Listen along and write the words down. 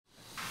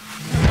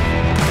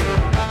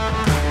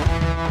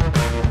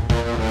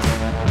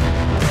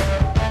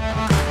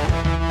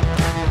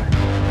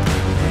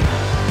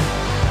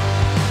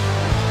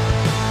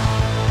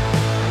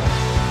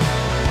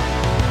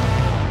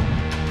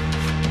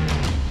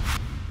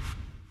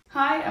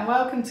Hi and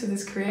welcome to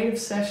this creative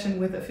session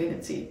with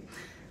Affinity.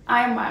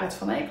 I am Marit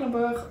Van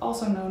Ekelenburg,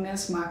 also known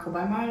as Macro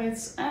by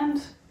Marit, and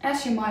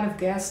as you might have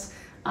guessed,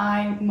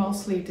 I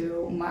mostly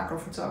do macro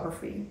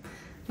photography.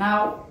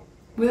 Now,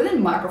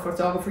 within macro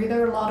photography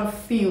there are a lot of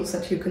fields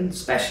that you can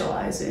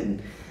specialize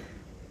in.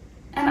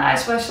 And I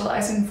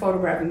specialize in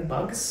photographing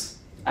bugs.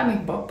 I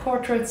make bug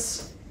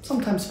portraits,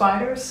 sometimes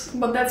spiders,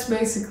 but that's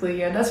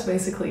basically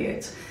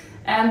it.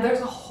 And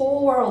there's a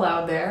whole world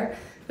out there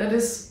that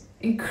is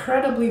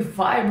incredibly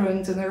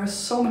vibrant, and there are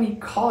so many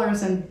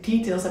colors and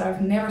details that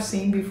I've never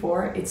seen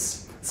before.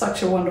 It's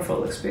such a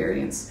wonderful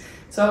experience.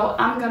 So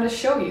I'm gonna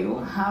show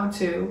you how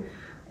to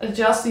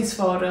adjust these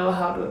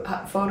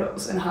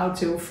photos and how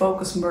to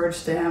focus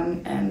merge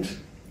them, and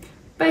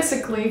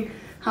basically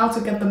how to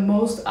get the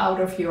most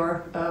out of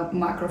your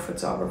macro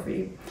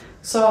photography.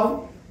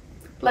 So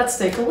let's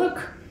take a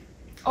look.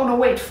 Oh no,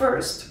 wait,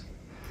 first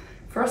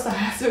I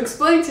have to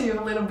explain to you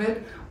a little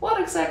bit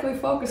what exactly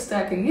focus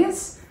stacking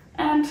is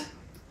and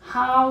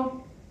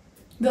how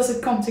does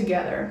it come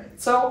together.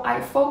 So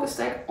I focus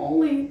stack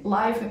only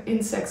live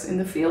insects in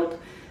the field,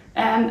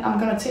 and I'm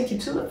gonna take you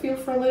to the field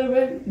for a little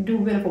bit, do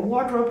a bit of a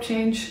wardrobe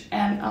change,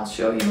 and I'll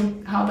show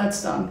you how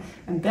that's done.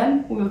 And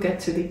then we'll get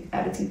to the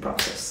editing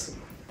process.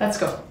 Let's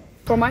go.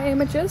 For my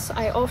images,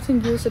 I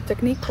often use a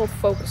technique called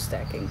focus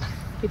stacking.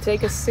 You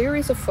take a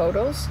series of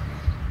photos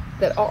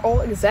that are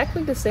all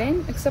exactly the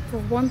same except for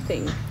one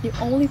thing. You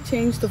only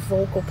change the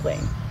focal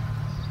plane.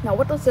 Now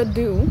what does that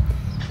do?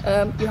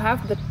 You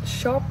have the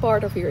sharp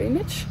part of your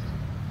image,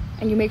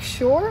 and you make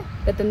sure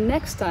that the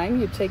next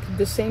time you take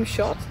the same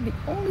shot, the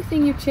only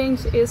thing you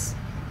change is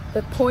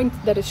the point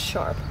that is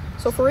sharp.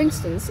 So for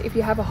instance, if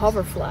you have a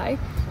hoverfly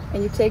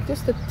and you take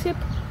just the tip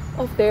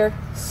of their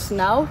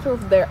snout or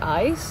of their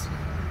eyes,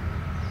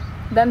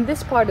 then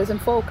this part is in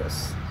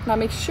focus. Now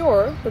make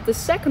sure that the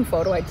second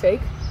photo I take,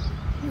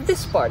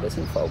 this part is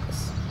in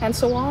focus, and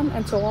so on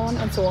and so on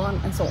and so on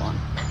and so on.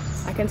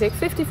 I can take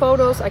 50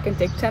 photos, I can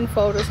take 10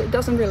 photos, it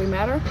doesn't really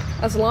matter,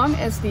 as long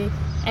as the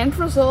end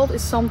result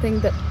is something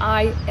that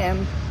I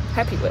am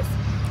happy with.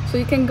 So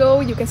you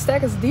can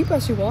stack as deep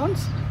as you want,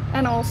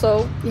 and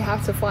also you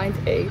have to find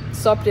a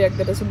subject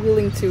that is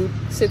willing to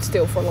sit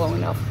still for long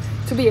enough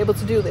to be able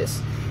to do this.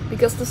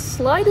 Because the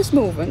slightest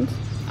movement,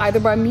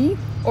 either by me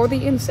or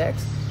the insect,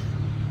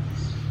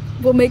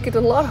 will make it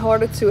a lot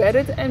harder to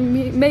edit and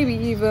maybe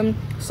even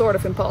sort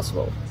of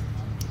impossible.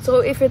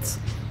 So if it's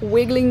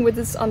wiggling with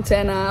its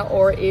antenna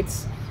or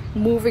it's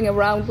moving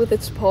around with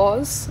its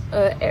paws,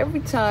 every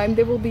time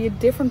there will be a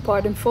different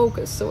part in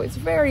focus. So it's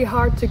very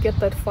hard to get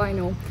that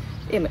final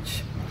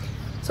image.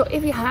 So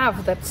if you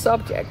have that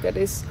subject that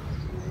is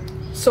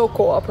so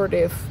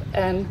cooperative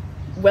and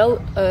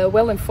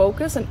well in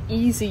focus and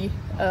easy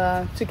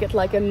to get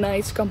like a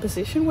nice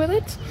composition with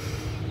it,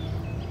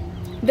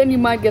 then you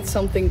might get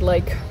something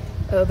like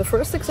the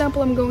first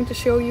example I'm going to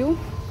show you.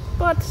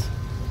 But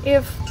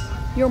if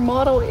your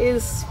model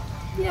is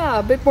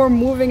a bit more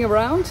moving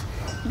around,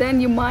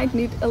 then you might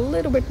need a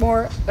little bit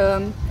more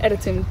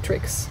editing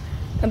tricks,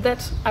 and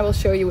that I will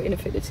show you in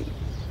Affinity.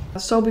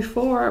 So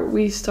before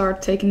we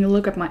start taking a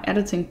look at my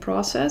editing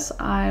process,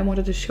 I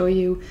wanted to show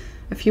you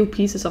a few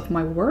pieces of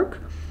my work.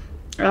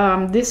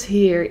 This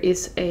here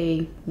is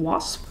a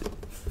wasp,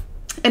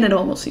 and it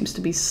almost seems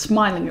to be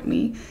smiling at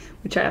me,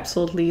 which I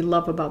absolutely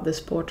love about this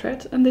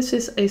portrait. And this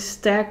is a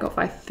stack of,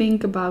 I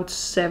think, about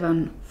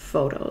 7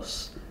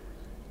 photos.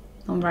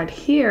 And right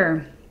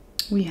here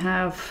we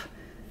have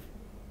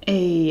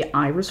a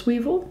iris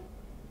weevil,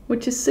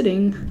 which is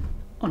sitting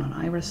on an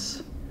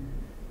iris,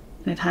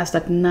 and it has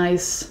that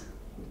nice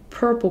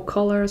purple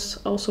colors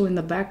also in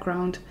the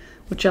background,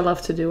 which I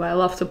love to do. I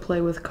love to play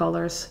with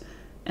colors,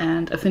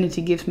 and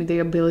Affinity gives me the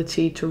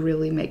ability to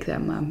really make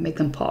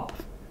them pop.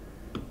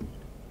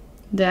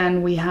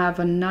 Then we have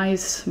a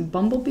nice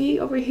bumblebee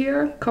over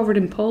here covered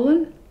in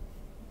pollen.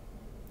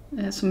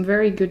 Some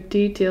very good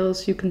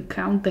details. You can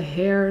count the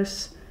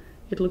hairs.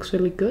 It looks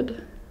really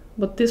good.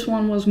 But this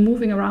one was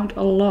moving around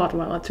a lot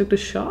while I took the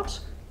shot.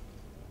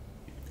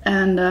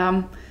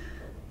 And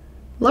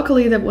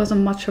luckily that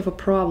wasn't much of a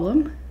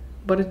problem,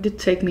 but it did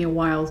take me a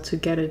while to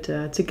get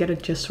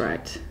it just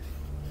right.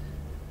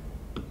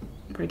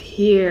 Right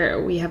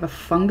here we have a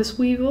fungus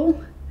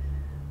weevil,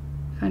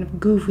 kind of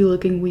goofy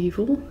looking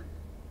weevil.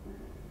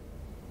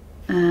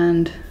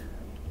 And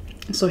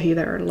so here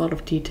there are a lot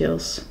of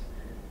details.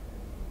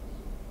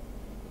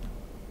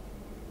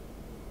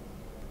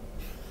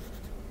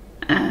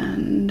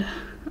 And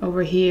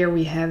over here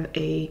we have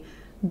a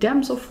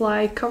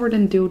damselfly covered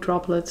in dew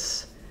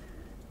droplets,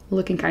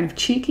 looking kind of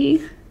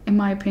cheeky in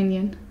my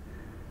opinion.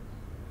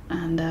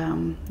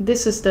 And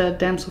this is the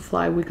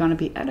damselfly we're gonna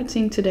be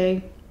editing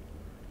today,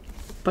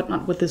 but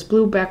not with this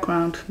blue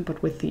background,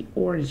 but with the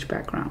orange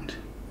background.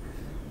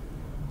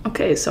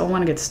 Okay, so I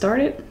want to get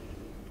started.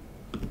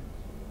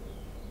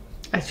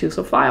 I choose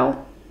a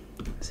file,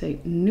 say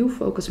new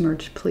focus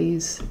merge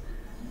please,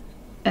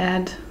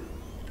 add,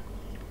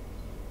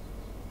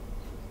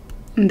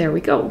 and there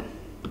we go.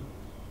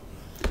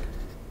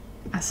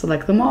 I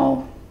select them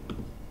all,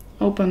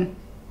 open,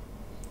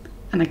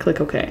 and I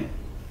click OK.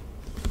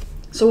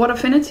 So what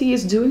Affinity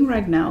is doing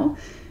right now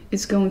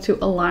is going to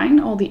align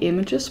all the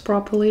images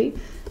properly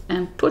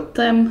and put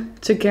them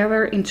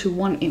together into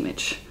one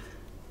image.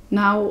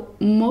 Now,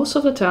 most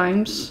of the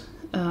times,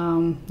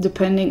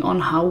 depending on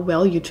how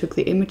well you took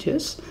the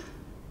images,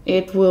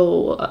 it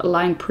will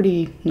align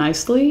pretty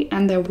nicely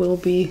and there will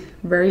be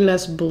very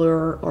less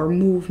blur or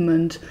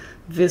movement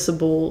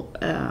visible.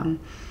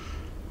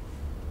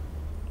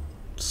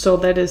 So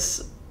that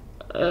is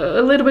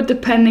a little bit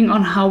depending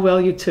on how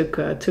well you took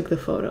the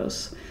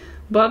photos.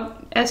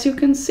 But as you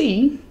can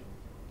see,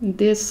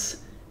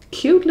 this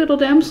cute little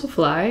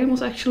damselfly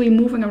was actually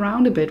moving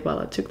around a bit while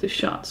I took the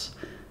shots.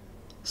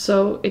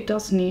 So it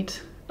does need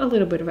a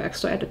little bit of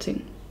extra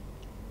editing.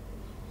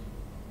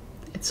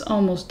 It's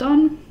almost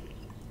done.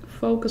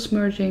 Focus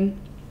merging.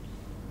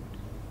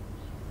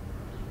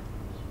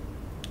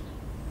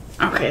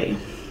 Okay,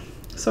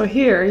 so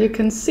here you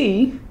can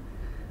see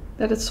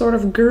that it sort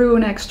of grew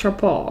an extra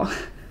paw.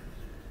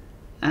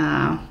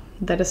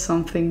 That is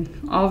something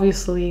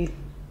obviously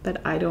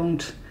that I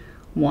don't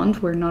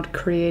want. We're not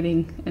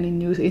creating any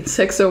new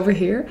insects over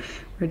here.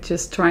 We're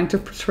just trying to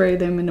portray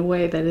them in a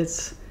way that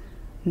is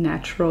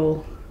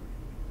natural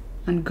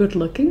and good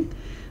looking.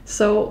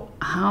 So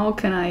how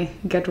can I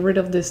get rid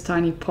of this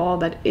tiny paw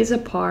that is a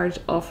part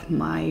of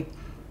my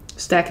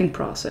stacking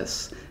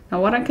process?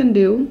 Now what I can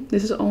do,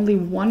 this is only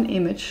one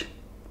image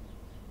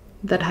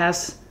that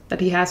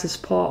he has his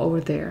paw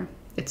over there.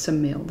 It's a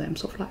male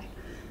damselfly.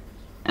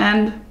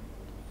 And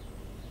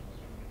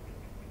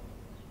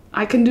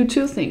I can do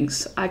two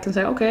things. I can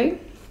say, okay,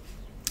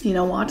 you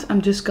know what?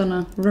 I'm just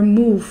gonna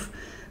remove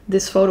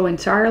this photo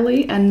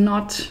entirely and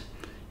not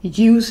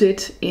use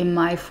it in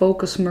my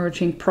focus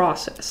merging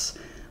process.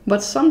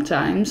 But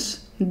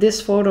sometimes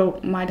this photo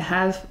might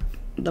have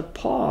the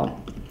paw.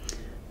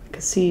 I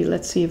can see,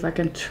 let's see if I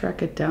can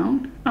track it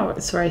down. Oh,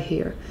 it's right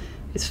here.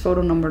 It's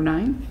photo number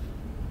 9.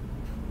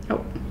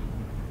 Oh,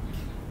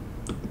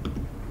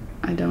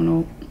 I don't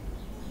know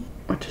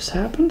what just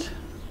happened.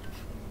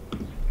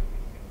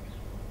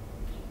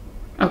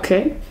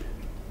 Okay,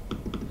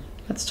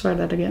 let's try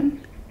that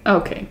again.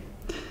 Okay,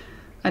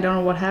 I don't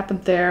know what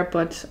happened there,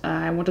 but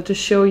I wanted to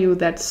show you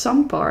that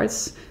some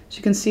parts, as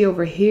you can see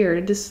over here,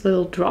 this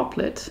little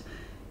droplet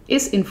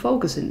is in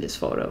focus in this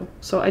photo.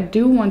 So I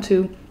do want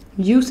to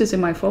use this in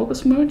my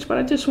focus merge, but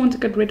I just want to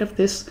get rid of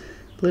this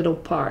little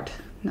part.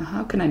 Now,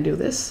 how can I do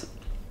this?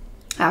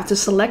 I have to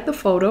select the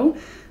photo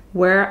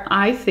where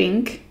I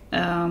think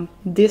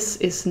this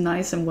is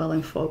nice and well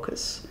in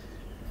focus.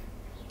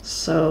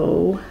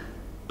 So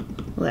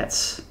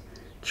let's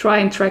try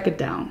and track it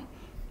down.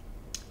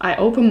 I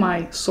open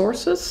my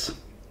sources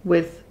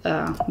with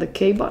the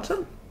K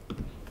button.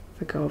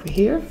 If I go over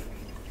here,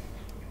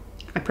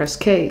 I press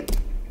K,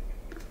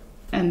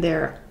 and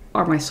there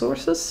are my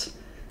sources.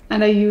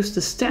 And I use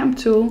the stamp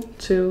tool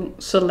to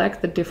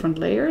select the different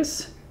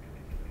layers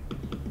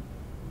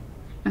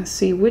and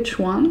see which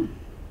one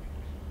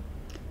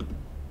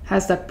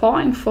has that paw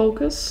in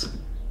focus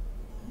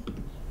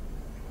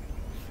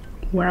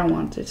where I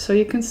want it. So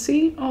you can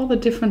see all the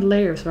different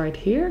layers right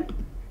here.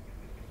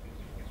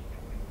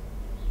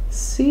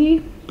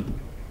 See?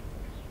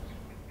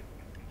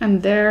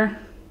 And there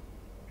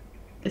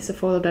is a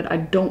photo that I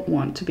don't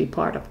want to be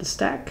part of the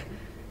stack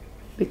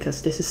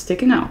because this is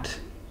sticking out.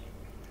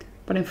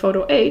 But in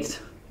photo 8,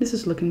 this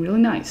is looking really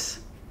nice.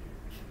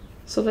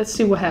 So let's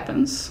see what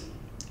happens.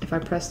 If I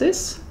press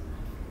this,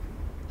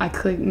 I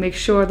click, make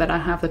sure that I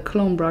have the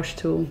clone brush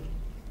tool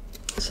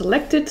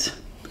selected.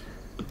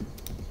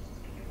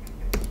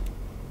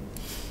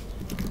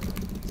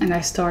 And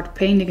I start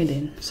painting it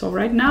in. So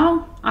right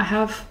now I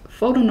have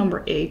photo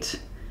number 8.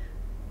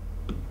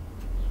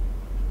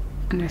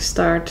 And I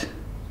start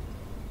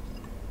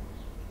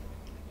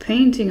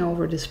painting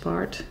over this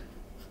part,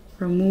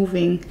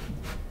 removing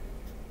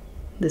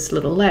this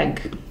little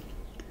leg.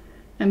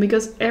 And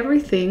because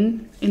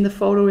everything in the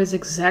photo is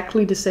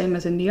exactly the same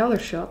as in the other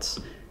shots,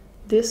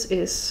 this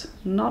is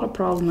not a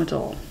problem at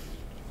all.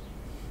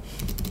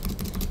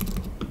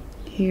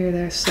 Here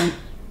there's some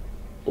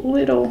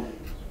little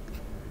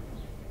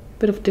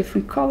bit of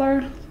different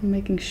color,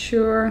 making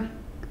sure,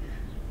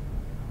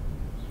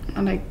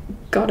 and I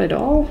got it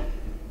all.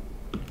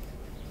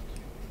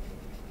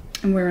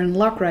 And we're in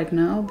luck right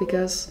now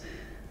because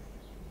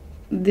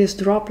this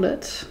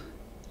droplet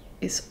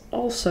is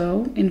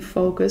also in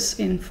focus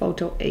in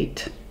photo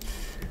 8.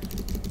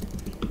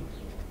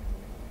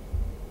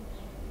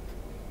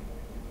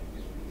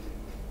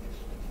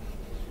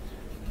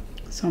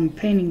 So I'm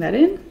painting that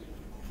in.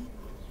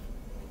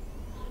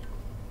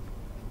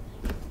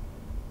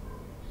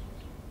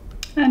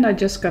 And I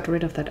just got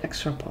rid of that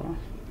extra paw.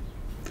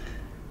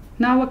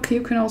 Now what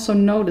you can also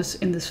notice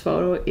in this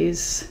photo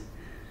is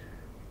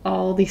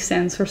all the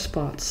sensor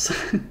spots.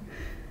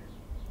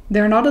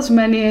 There are not as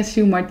many as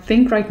you might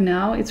think right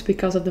now. It's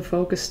because of the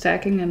focus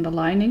stacking and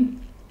aligning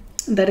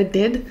that it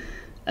did.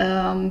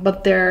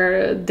 But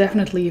there are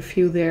definitely a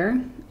few there.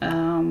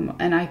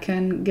 And I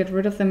can get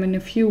rid of them in a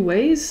few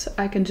ways.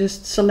 I can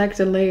just select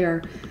a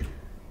layer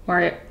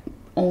where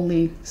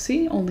only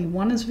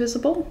one is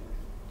visible.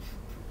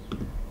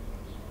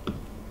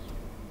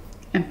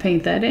 And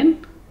paint that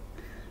in.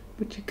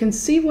 But you can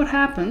see what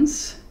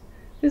happens.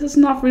 This is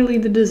not really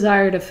the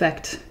desired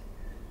effect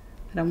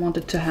that I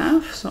wanted to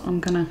have. So I'm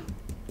gonna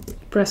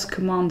press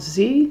Command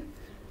Z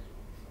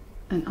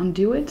and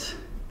undo it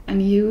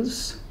and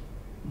use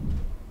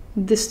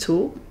this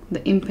tool,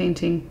 the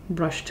inpainting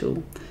brush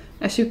tool.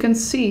 As you can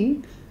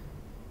see,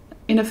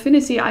 in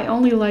Affinity I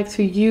only like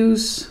to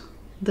use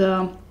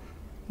the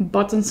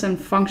buttons and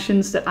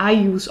functions that I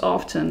use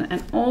often,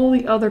 and all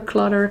the other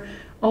clutter,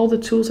 all the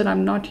tools that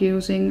I'm not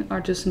using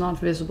are just not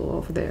visible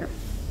over there.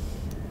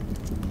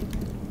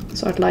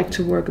 So I'd like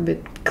to work a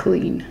bit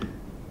clean.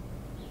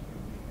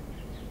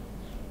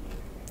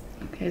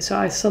 Okay, so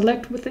I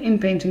select with the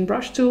inpainting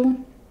brush tool,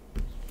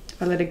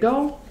 I let it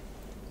go,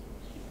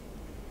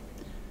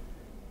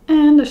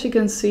 and as you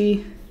can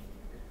see,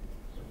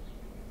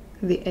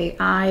 the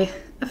AI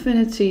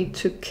Affinity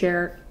took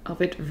care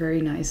of it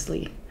very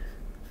nicely.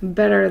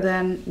 Better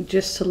than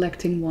just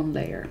selecting one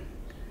layer.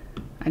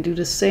 I do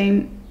the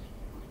same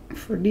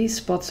for these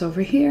spots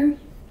over here.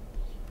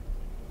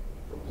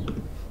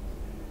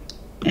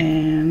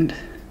 And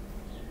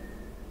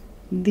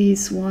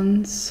these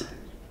ones.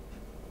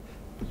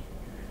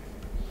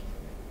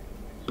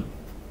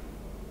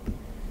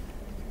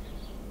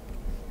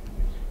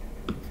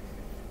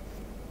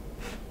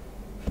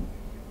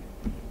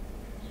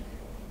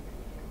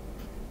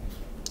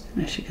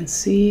 As you can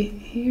see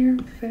here,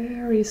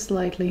 very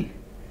slightly,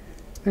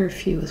 very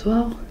few as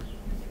well.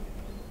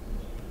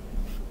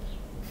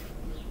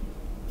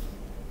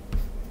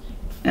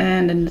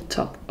 And in the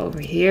top over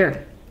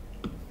here.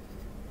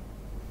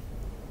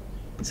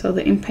 So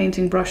the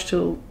inpainting brush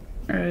tool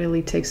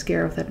really takes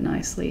care of that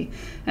nicely.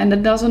 And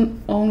it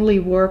doesn't only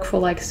work for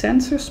like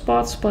sensor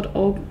spots, but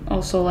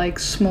also like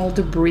small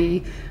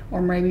debris,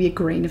 or maybe a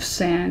grain of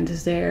sand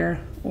is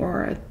there,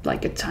 or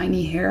like a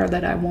tiny hair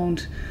that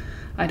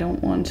I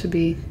don't want to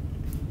be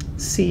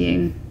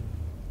seeing.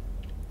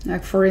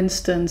 Like for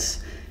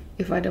instance,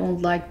 if I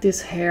don't like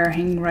this hair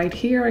hanging right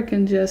here, I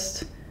can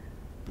just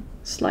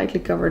slightly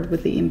cover it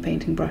with the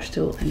inpainting brush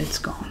tool and it's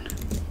gone.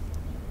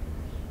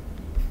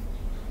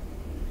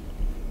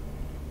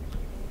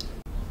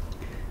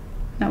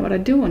 Now what I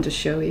do want to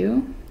show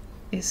you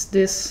is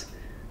this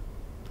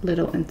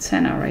little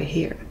antenna right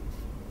here.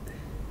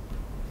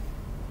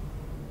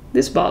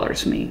 This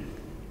bothers me.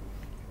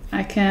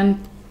 I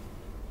can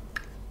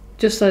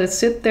just let it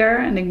sit there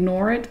and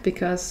ignore it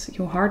because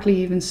you hardly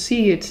even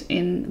see it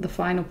in the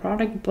final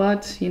product,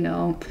 but you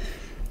know,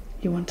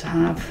 you want to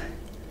have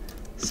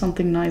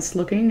something nice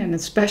looking, and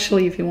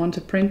especially if you want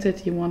to print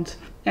it, you want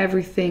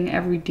everything,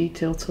 every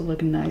detail to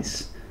look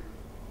nice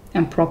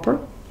and proper.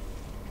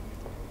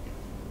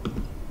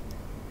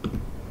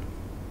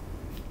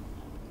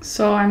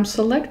 So I'm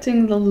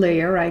selecting the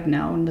layer right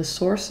now in the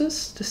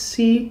sources to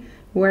see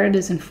where it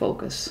is in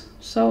focus.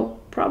 So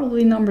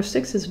probably number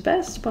 6 is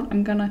best, but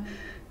I'm gonna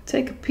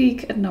take a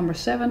peek at number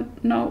 7.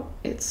 No,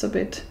 it's a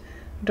bit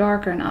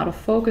darker and out of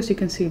focus. You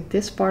can see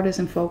this part is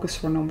in focus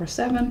for number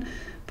 7,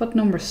 but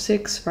number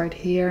 6 right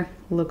here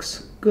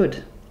looks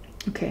good.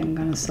 Okay, I'm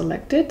gonna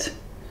select it.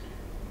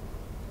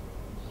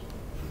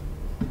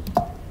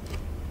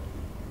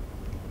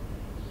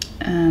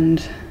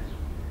 And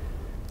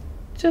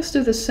just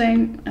do the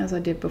same as I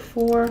did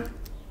before.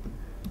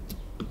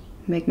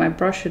 Make my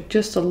brush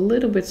just a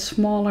little bit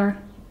smaller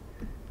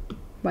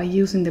by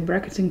using the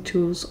bracketing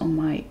tools on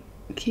my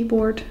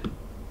keyboard.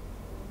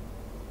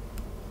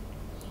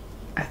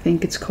 I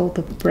think it's called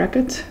the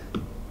bracket.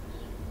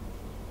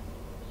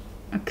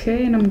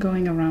 Okay, and I'm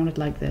going around it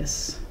like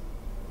this.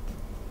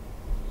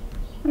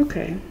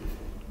 Okay,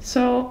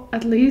 so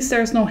at least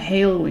there's no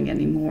haloing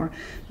anymore.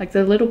 Like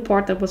the little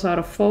part that was out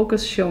of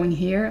focus showing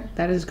here,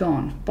 that is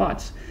gone.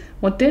 But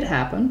what did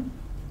happen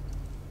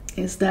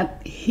is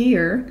that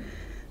here,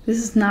 this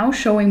is now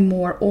showing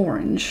more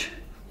orange,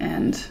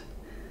 and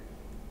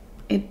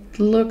it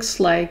looks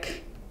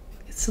like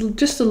it's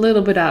just a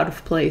little bit out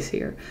of place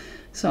here.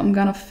 So I'm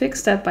gonna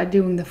fix that by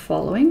doing the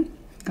following.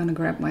 I'm gonna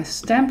grab my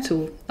stamp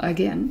tool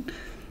again.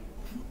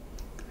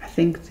 I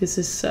think this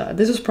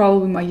is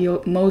probably my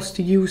most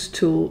used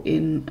tool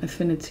in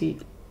Affinity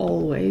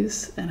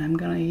always, and I'm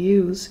gonna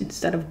use,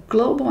 instead of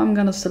global, I'm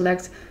gonna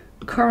select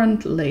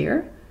current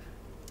layer.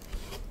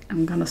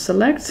 I'm gonna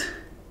select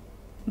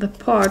the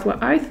part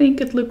where I think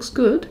it looks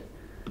good,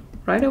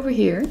 right over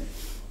here.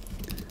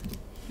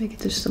 Make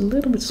it just a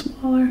little bit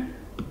smaller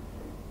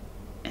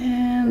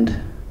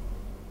and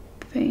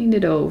paint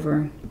it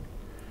over.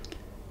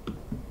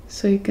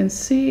 So you can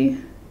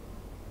see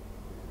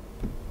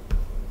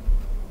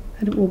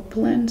that it will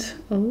blend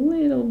a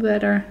little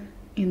better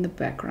in the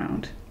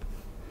background.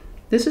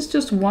 This is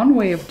just one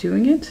way of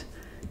doing it.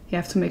 You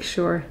have to make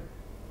sure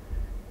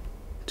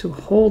to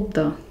hold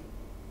the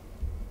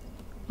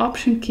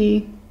Option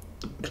key,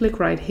 click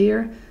right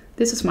here.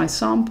 This is my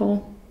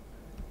sample.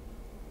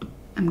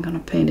 I'm gonna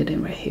paint it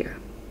in right here.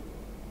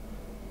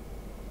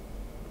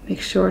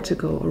 Make sure to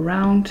go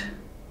around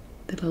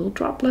the little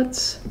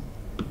droplets.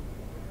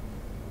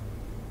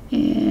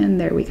 And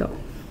there we go.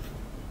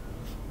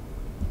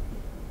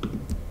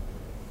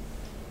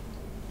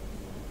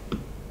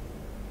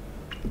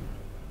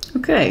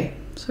 Okay,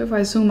 so if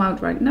I zoom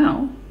out right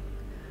now,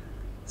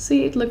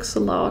 see, it looks a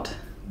lot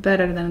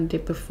better than it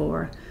did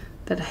before.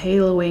 That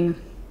haloing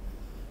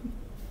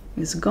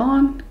is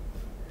gone,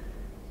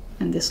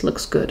 and this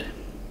looks good.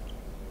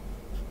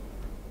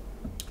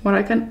 What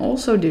I can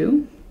also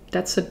do,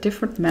 that's a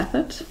different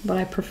method, but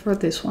I prefer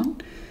this one,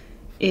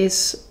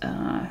 is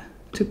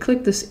to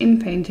click this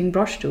in-painting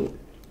brush tool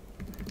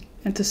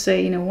and to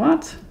say, you know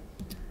what,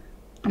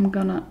 I'm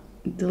gonna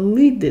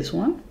delete this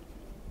one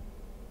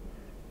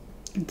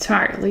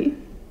entirely,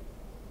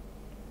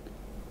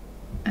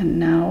 and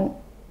now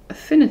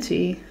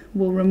Affinity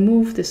will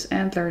remove this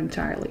antler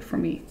entirely for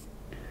me.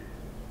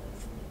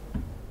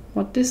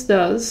 What this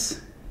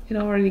does, it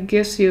already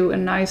gives you a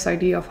nice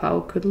idea of how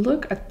it could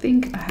look. I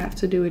think I have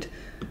to do it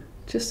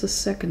just a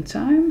second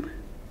time.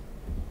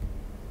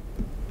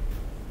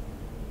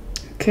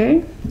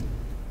 Okay.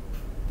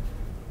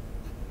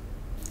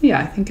 Yeah,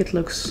 I think it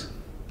looks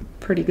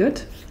pretty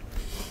good.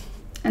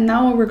 And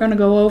now we're going to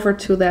go over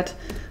to that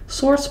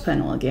source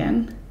panel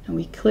again, and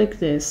we click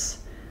this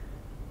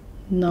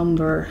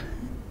number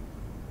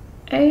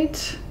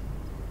 8.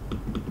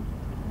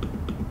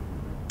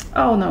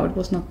 Oh no, it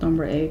was not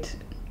number 8.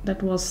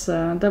 That was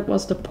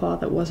the paw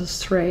that was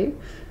astray.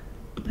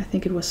 I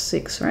think it was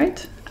 6,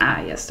 right?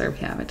 Ah, yes, there we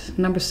have it.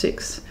 Number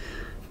 6.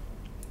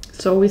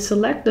 So we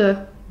select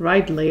the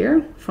right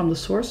layer from the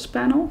source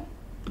panel.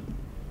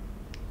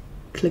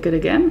 Click it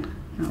again.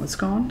 Now it's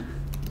gone.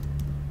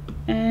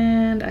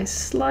 And I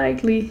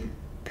slightly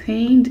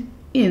paint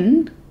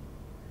in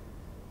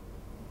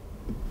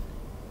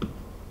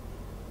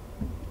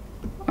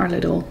our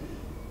little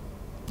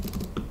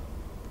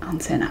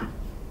antenna.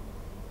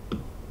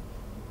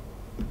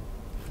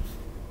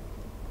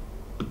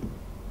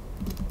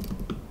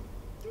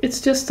 It's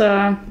just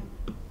a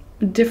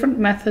different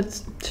method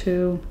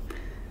to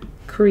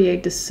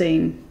create the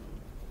same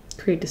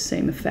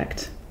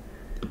effect.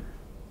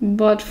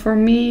 But for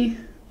me,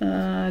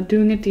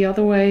 doing it the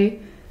other way,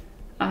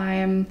 I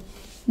am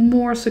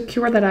more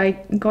secure that I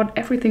got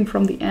everything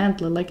from the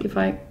antler. Like if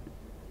I,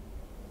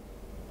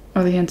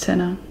 or the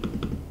antenna.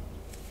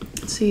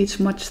 See, it's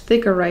much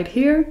thicker right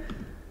here,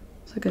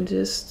 so I can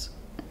just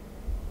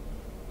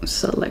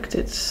select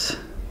it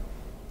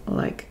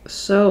like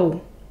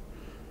so.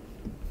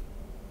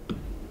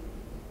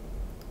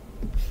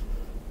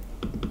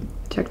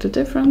 Check the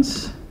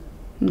difference.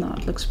 No,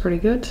 it looks pretty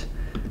good.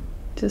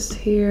 Just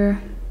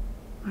here,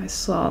 I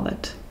saw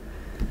that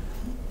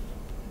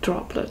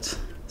droplet.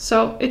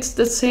 So it's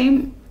the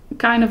same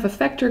kind of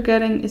effect you're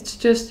getting. It's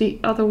just the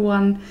other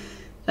one.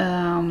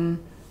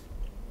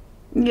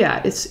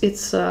 Yeah,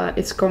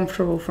 it's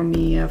comfortable for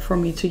me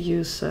to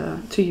use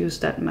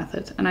that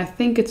method, and I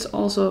think it's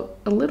also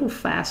a little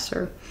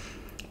faster.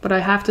 But I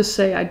have to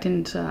say, I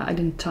didn't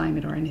time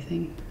it or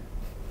anything.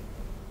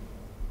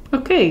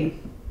 Okay.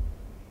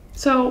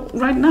 So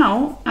right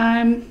now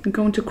I'm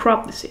going to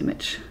crop this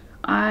image.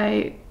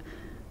 I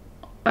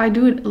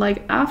do it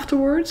like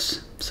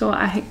afterwards, so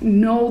I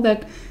know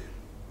that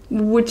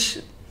which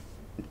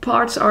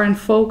parts are in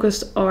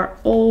focus are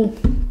all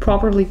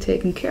properly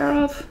taken care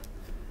of.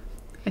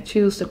 I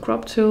choose the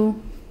crop tool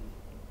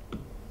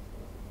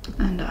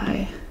and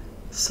I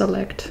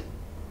select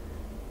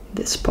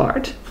this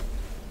part.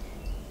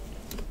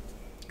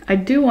 I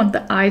do want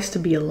the eyes to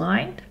be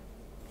aligned.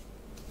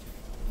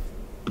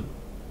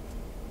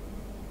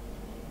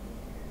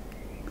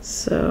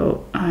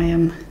 So I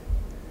am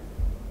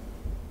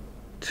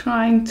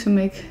trying to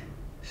make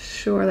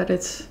sure that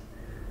it's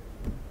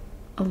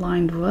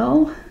aligned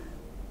well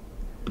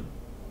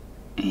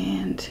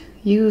and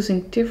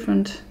using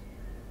different,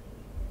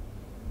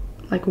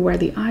 like where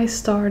the eye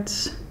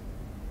starts,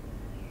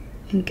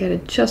 and get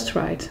it just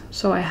right.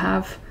 So I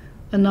have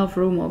enough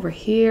room over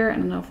here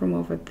and enough room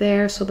over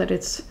there so that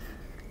it's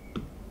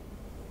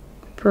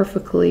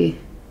perfectly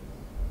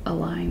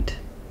aligned.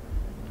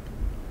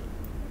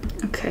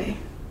 Okay.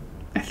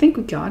 I think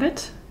we got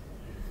it.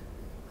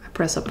 I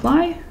press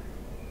apply.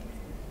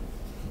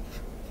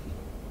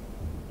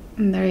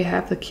 And there you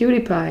have the cutie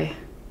pie.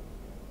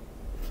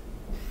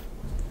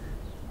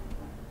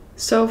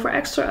 So for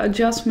extra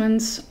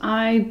adjustments,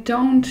 I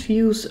don't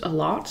use a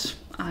lot.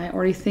 I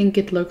already think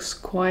it looks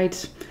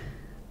quite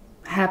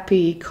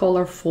happy,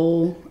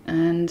 colorful,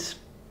 and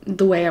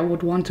the way I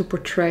would want to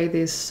portray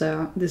this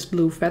this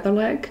blue feather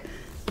leg.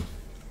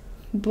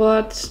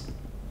 But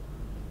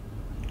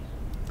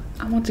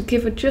I want to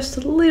give it just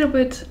a little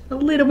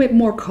bit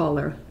more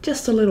color,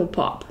 just a little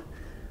pop.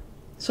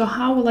 So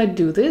how will I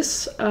do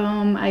this?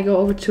 I go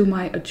over to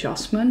my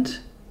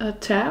adjustment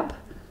tab.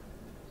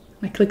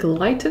 I click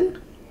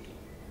lighten.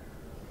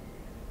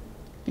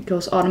 It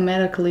goes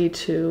automatically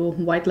to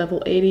white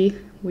level 80,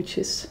 which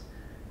is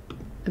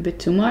a bit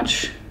too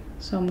much.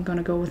 So I'm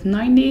gonna go with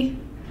 90.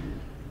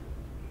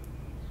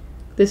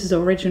 This is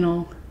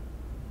original.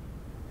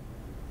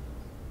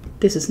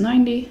 This is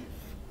 90.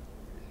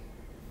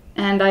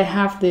 And I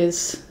have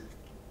this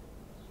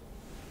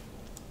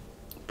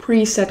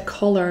preset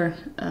color,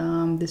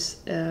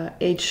 this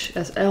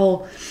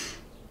HSL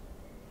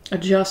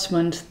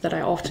adjustment that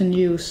I often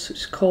use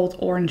is called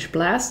Orange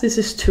Blast. This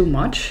is too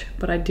much,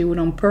 but I do it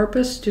on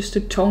purpose just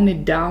to tone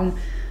it down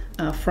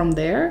from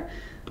there.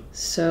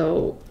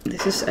 So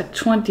this is at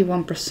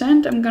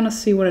 21%. I'm gonna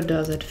see what it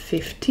does at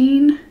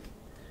 15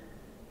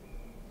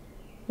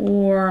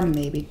 or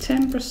maybe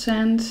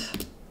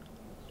 10%.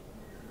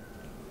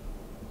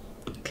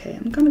 Okay,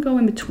 I'm gonna go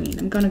in between.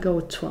 I'm gonna go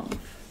with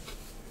 12.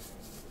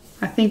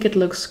 I think it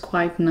looks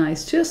quite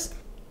nice. Just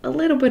a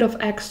little bit of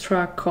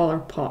extra color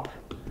pop.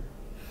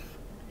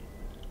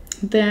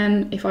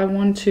 Then if I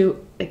want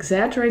to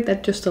exaggerate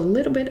that just a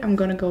little bit, I'm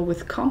gonna go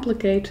with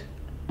Complicate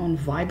on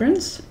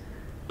Vibrance.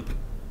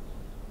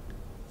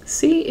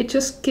 See, it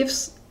just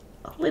gives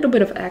a little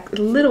bit of a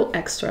little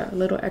extra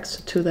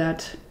to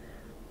that,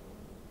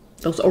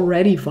 those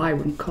already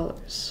vibrant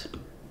colors.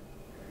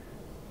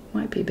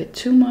 Might be a bit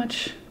too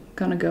much. I'm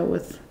gonna go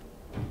with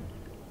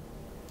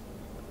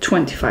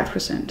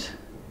 25%,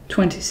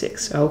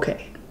 26,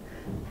 okay.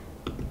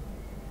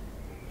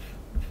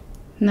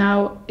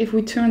 Now, if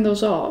we turn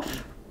those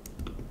off,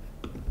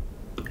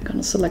 I'm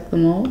gonna select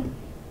them all.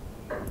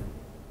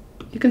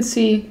 You can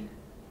see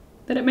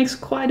that it makes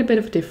quite a bit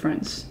of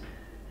difference.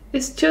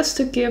 It's just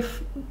to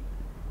give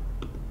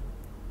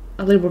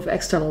a little bit of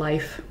extra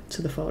life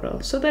to the photo.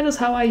 So that is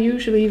how I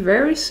usually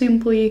very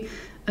simply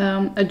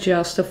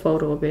adjust the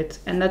photo a bit.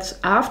 And that's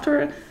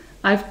after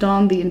I've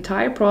done the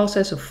entire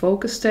process of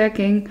focus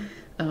stacking,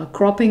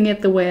 cropping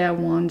it the way I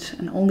want,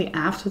 and only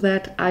after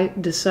that I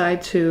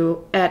decide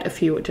to add a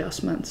few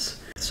adjustments.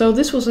 So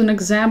this was an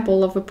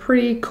example of a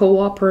pretty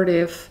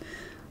cooperative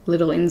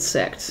little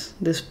insect,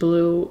 this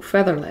blue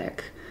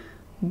featherleg.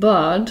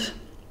 But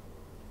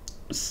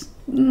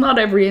not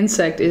every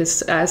insect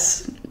is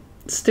as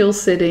still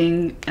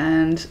sitting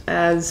and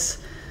as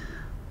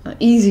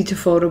easy to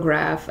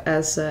photograph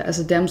as a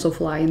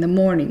damselfly in the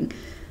morning.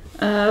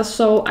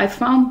 So I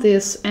found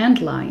this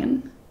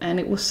antlion, and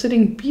it was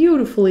sitting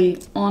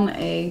beautifully on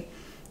a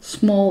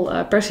small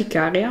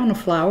persicaria, on a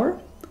flower.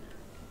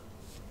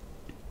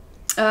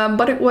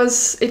 But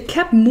it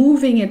kept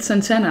moving its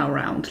antenna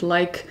around,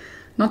 like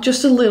not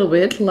just a little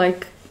bit,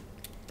 like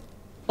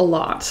a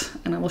lot.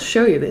 And I will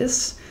show you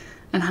this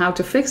and how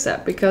to fix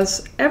that,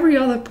 because every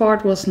other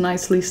part was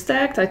nicely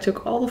stacked. I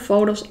took all the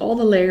photos, all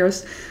the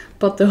layers,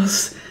 but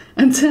those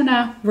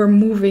antennae were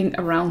moving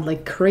around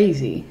like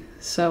crazy.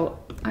 So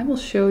I will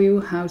show you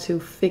how to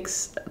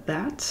fix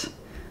that.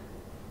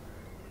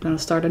 I'm gonna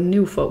start a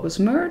new focus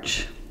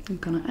merge. I'm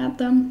gonna add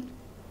them.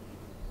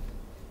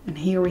 And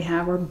here we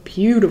have our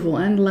beautiful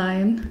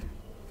antlion. I'm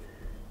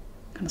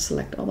gonna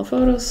select all the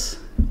photos,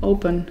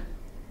 open.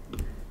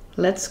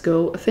 Let's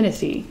go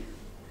Affinity.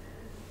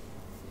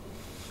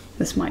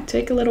 This might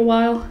take a little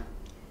while.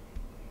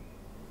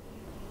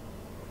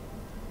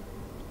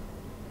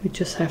 We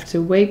just have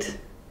to wait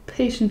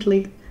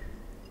patiently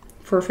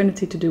for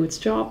Affinity to do its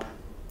job.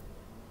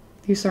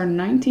 These are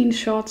 19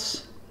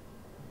 shots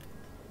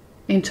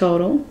in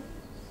total,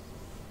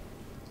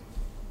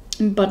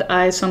 but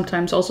I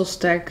sometimes also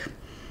stack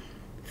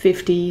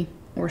 50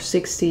 or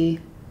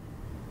 60.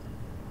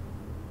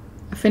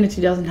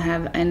 Affinity doesn't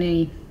have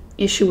any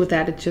issue with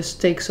that. It just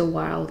takes a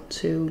while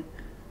to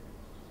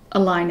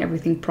align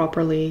everything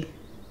properly.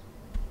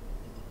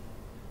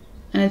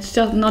 And it's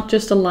just not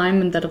just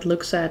alignment that it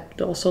looks at,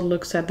 it also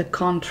looks at the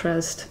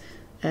contrast,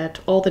 at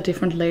all the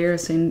different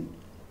layers in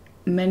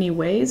many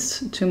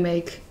ways to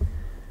make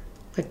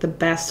like the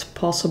best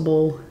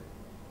possible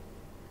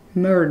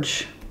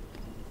merge.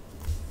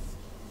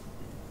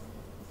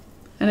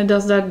 And it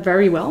does that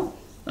very well.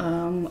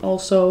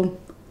 Also,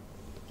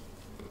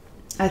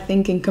 I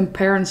think in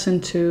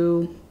comparison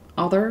to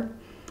other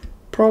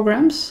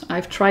programs,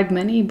 I've tried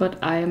many, but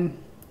I'm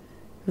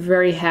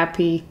very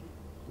happy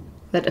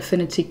that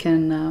Affinity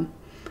can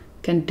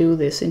do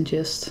this in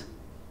just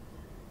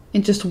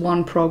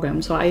one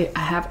program. So I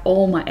have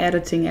all my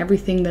editing,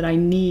 everything that I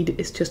need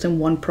is just in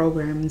one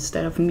program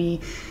instead of me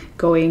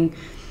going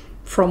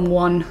from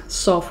one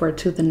software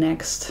to the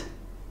next.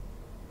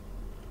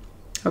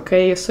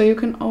 Okay, so you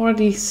can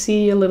already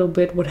see a little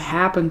bit what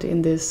happened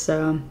in this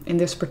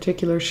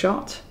particular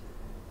shot.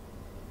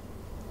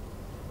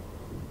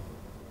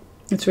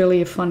 It's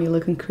really a funny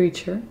looking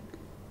creature.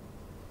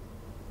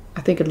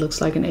 I think it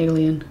looks like an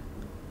alien.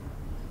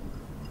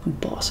 A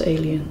boss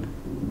alien.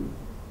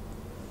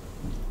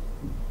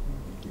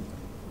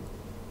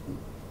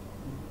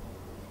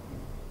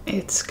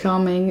 It's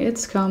coming,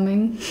 it's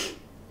coming.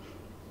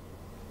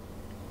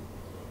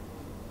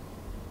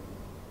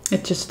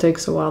 It just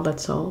takes a while,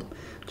 that's all.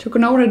 But you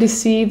can already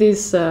see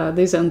these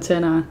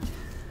antennae,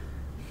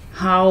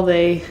 how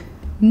they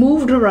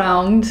moved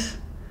around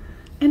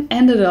and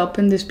ended up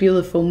in this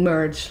beautiful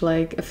merge.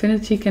 Like,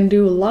 Affinity can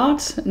do a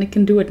lot and it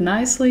can do it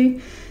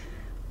nicely,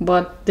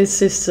 but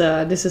this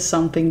is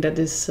something that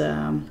is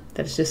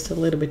just a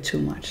little bit too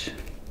much.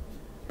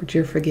 But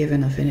you're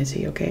forgiven,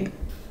 Affinity, okay?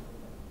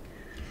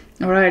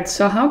 All right,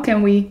 so how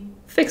can we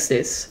fix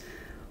this?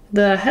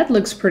 The head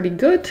looks pretty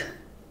good.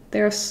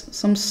 There's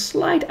some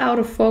slight out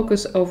of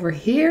focus over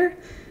here,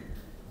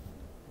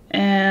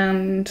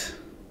 and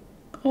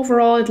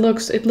overall it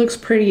looks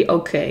pretty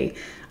okay.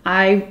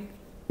 I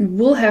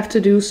will have to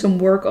do some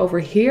work over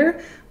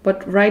here,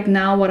 but right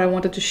now what I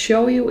wanted to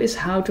show you is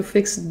how to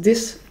fix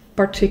this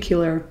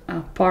particular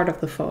part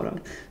of the photo.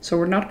 So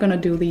we're not going to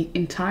do the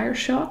entire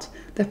shot,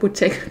 that would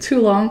take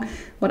too long,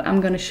 but I'm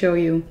going to show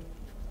you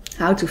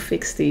how to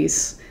fix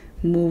these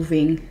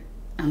moving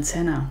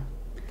antenna.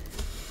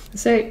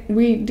 So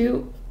we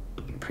do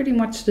pretty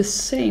much the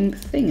same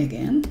thing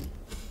again.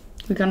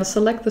 We're going to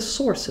select the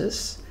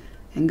sources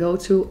and go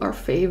to our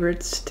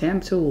favorite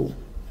stamp tool.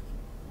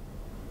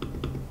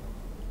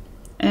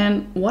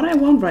 And what I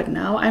want right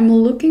now, I'm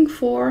looking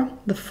for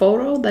the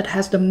photo that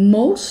has the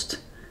most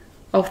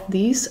of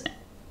these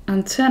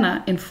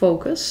antenna in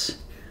focus,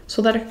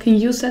 so that I can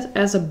use that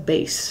as a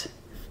base.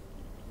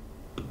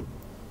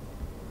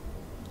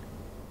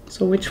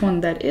 So which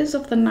one that is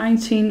of the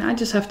 19, I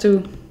just have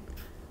to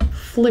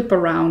flip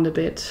around a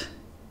bit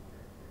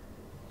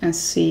and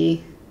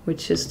see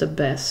which is the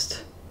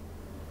best.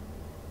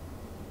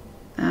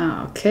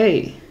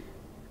 Okay,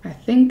 I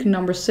think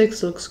number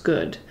 6 looks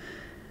good.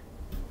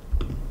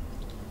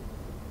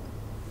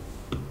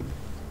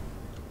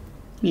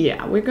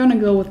 Yeah, we're gonna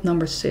go with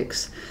number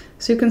 6.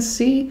 So you can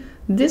see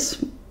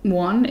this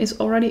one is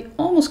already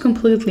almost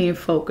completely in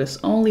focus,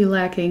 only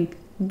lacking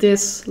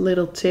this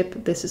little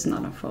tip. This is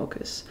not in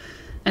focus.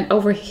 And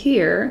over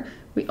here,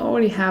 we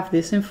already have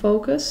this in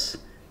focus,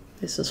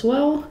 this as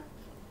well,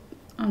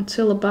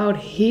 until about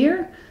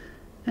here.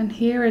 And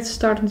here it's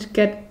starting to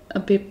get a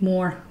bit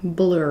more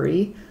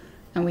blurry,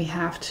 and we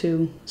have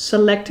to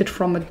select it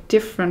from a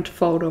different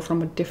photo,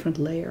 from a different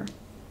layer.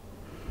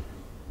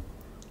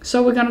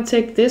 So we're going to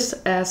take this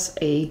as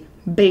a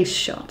base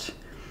shot.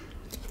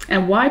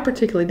 And why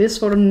particularly this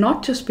photo?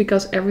 Not just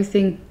because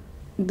everything,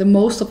 the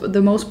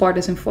most part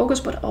is in focus,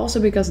 but also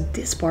because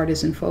this part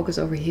is in focus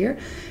over here.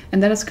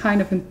 And that is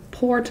kind of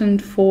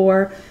important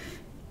for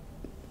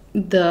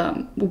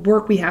the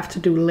work we have to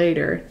do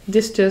later.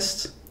 This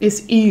just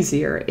is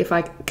easier if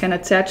I can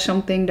attach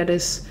something that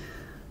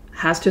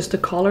has just a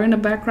color in the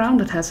background,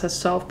 that has a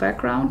soft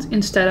background,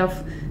 instead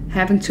of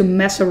having to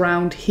mess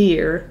around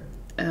here,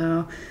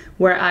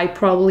 where I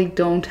probably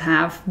don't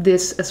have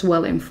this as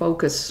well in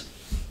focus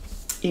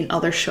in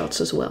other shots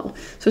as well.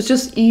 So it's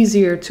just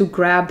easier to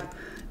grab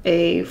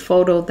a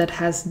photo that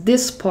has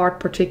this part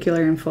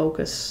particular in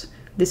focus.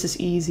 This is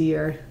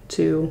easier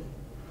to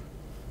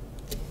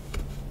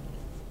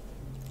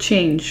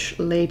change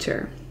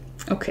later.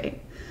 Okay,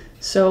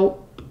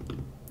 so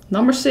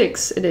number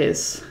 6 it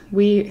is.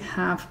 We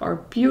have our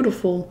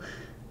beautiful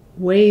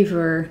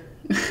waver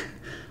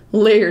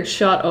layered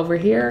shot over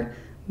here.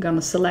 I'm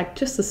gonna select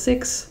just the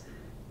 6,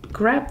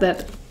 grab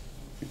that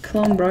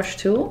clone brush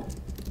tool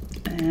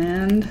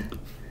and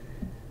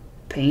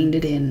paint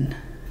it in.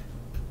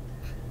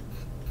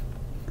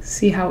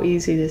 See how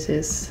easy this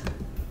is.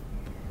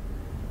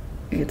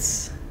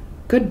 It's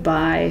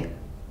goodbye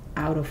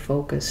out of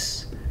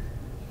focus.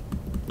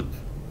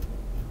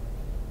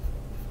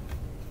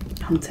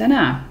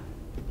 Antenna.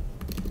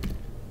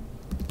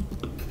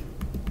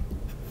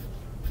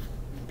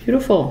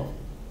 Beautiful.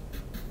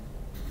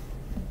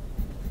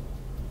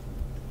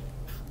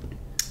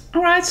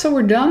 All right, so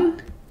we're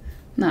done.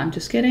 No, I'm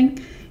just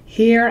kidding.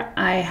 Here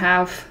I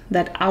have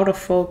that out of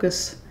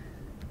focus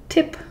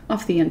tip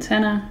of the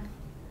antenna,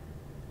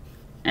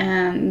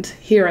 and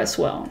here as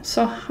well.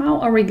 So how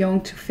are we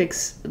going to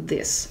fix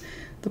this?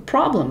 The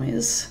problem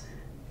is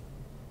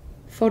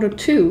photo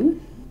 2,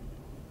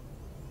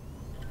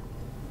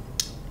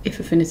 if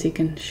Affinity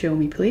can show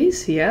me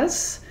please,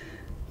 yes,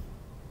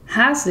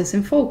 has this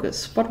in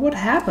focus. But what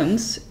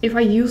happens if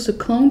I use the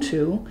clone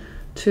tool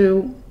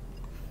to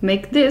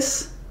make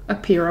this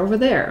appear over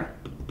there?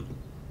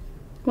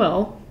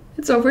 Well,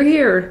 it's over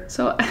here.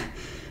 So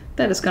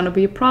that is going to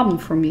be a problem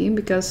for me,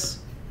 because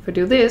if I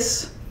do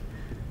this,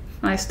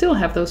 I still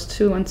have those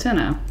 2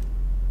 antennae.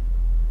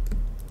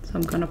 So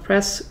I'm going to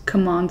press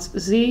Command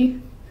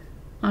Z,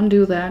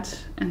 undo that,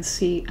 and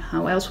see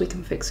how else we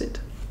can fix it.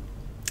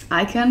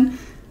 I can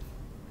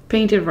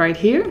paint it right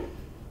here,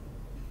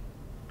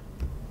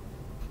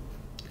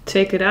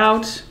 take it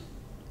out,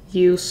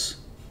 use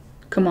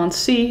Command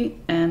C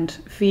and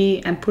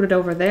V and put it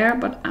over there,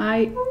 but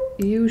I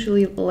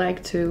usually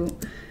like to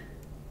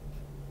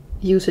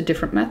use a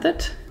different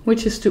method,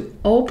 which is to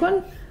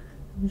open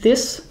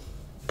this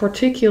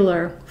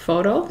particular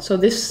photo, so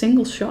this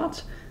single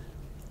shot,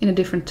 in a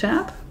different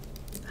tab.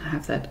 I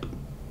have that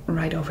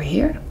right over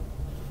here.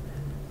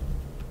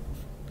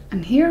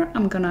 And here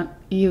I'm gonna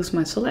use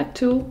my select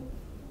tool,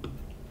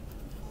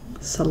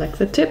 select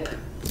the tip,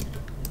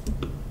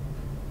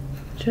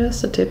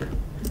 just a tip,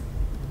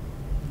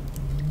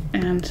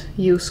 and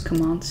use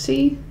Command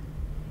C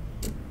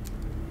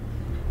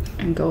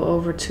and go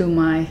over to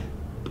my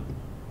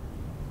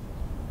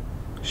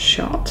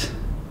shot,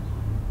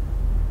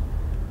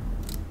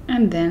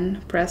 and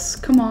then press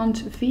Command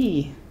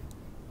V.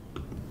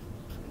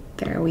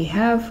 There we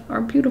have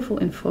our beautiful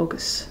in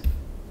focus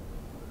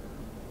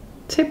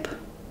tip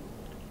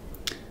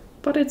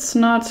but it's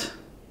not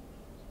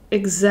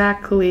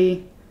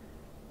exactly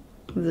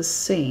the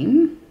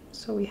same.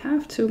 So we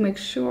have to make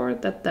sure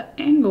that the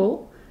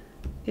angle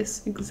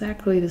is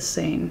exactly the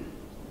same.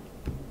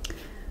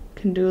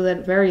 Can do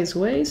that various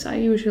ways. I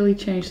usually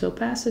change the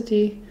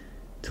opacity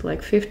to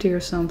like 50 or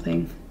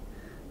something,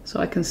 so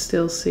I can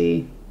still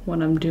see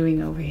what I'm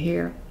doing over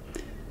here.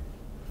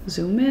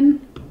 Zoom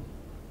in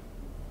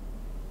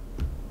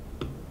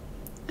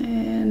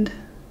and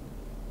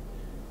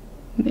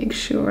make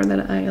sure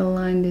that I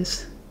align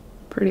this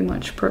pretty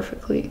much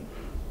perfectly.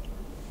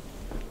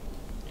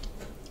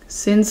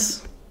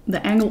 Since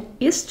the angle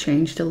is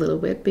changed a little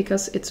bit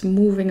because it's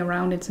moving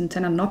around its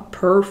antenna not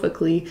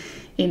perfectly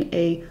in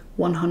a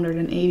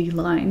 180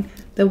 line,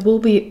 there will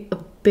be a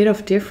bit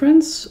of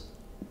difference,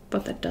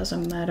 but that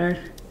doesn't matter.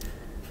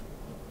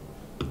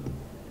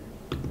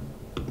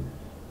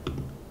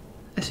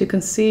 As you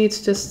can see,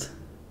 it's just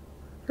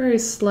very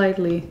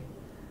slightly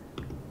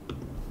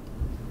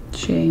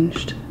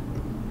changed.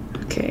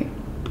 Okay,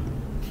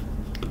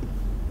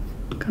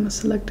 I'm gonna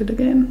select it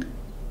again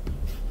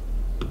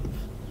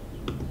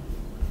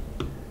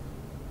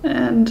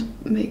and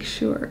make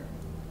sure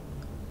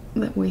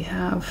that we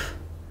have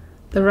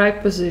the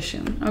right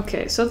position.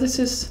 Okay, so this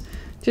is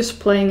just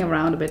playing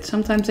around a bit.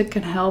 Sometimes it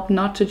can help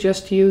not to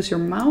just use your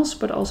mouse,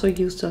 but also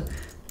use the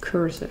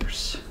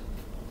cursors.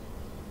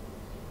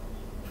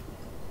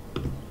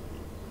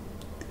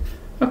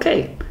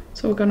 Okay,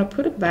 so we're gonna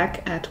put it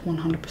back at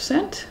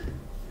 100%.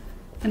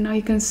 And now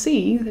you can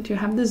see that you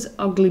have this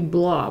ugly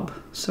blob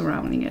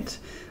surrounding it.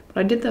 But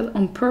I did that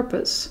on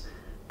purpose,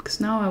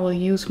 because now I will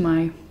use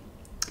my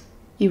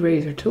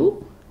eraser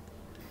tool,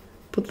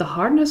 put the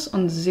hardness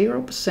on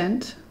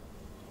 0%,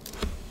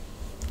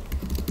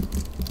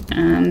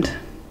 and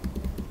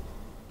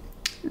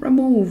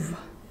remove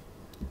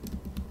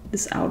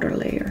this outer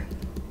layer.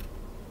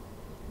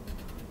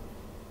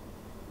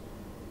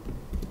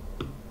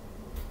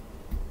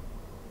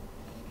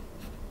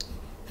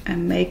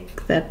 And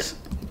make that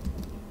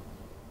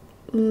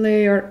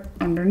layer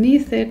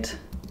underneath it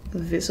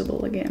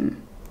visible again.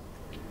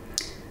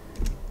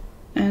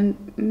 And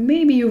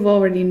maybe you've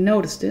already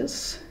noticed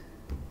this,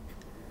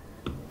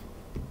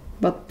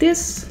 but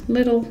this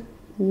little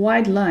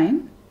white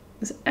line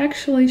is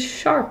actually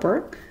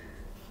sharper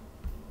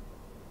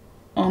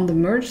on the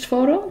merged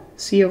photo,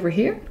 see over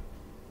here,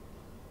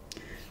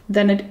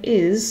 than it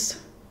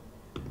is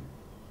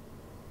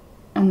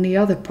on the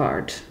other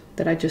part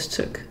that I just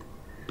took.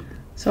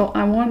 So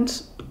I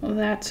want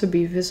that to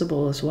be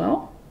visible as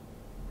well.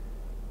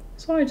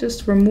 So I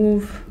just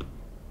remove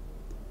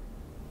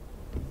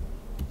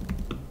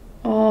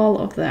all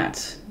of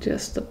that,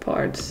 just the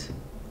parts,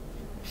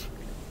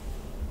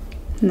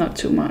 not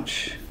too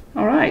much.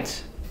 All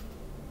right.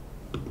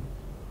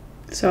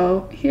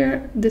 So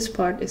here, this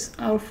part is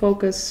out of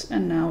focus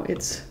and now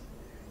it's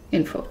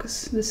in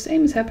focus. The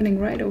same is happening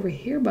right over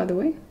here, by the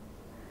way.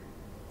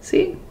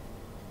 See?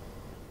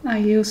 I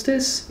use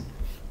this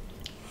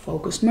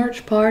focus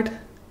merge part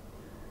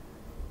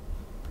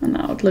and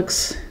now it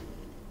looks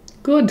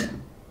good.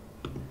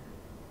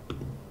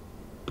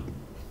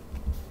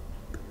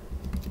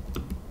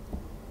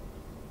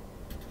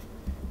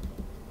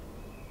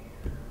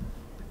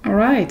 All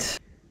right.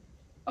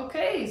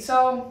 Okay,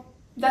 so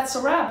that's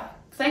a wrap.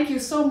 Thank you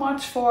so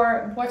much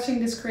for watching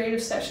this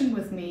creative session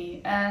with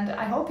me, and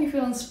I hope you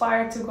feel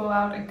inspired to go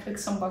out and click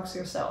some bugs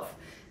yourself.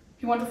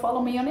 If you want to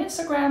follow me on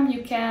Instagram,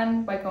 you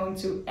can by going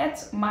to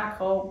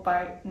 @macro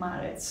by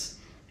Marit.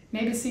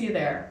 Maybe see you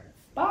there.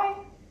 Bye!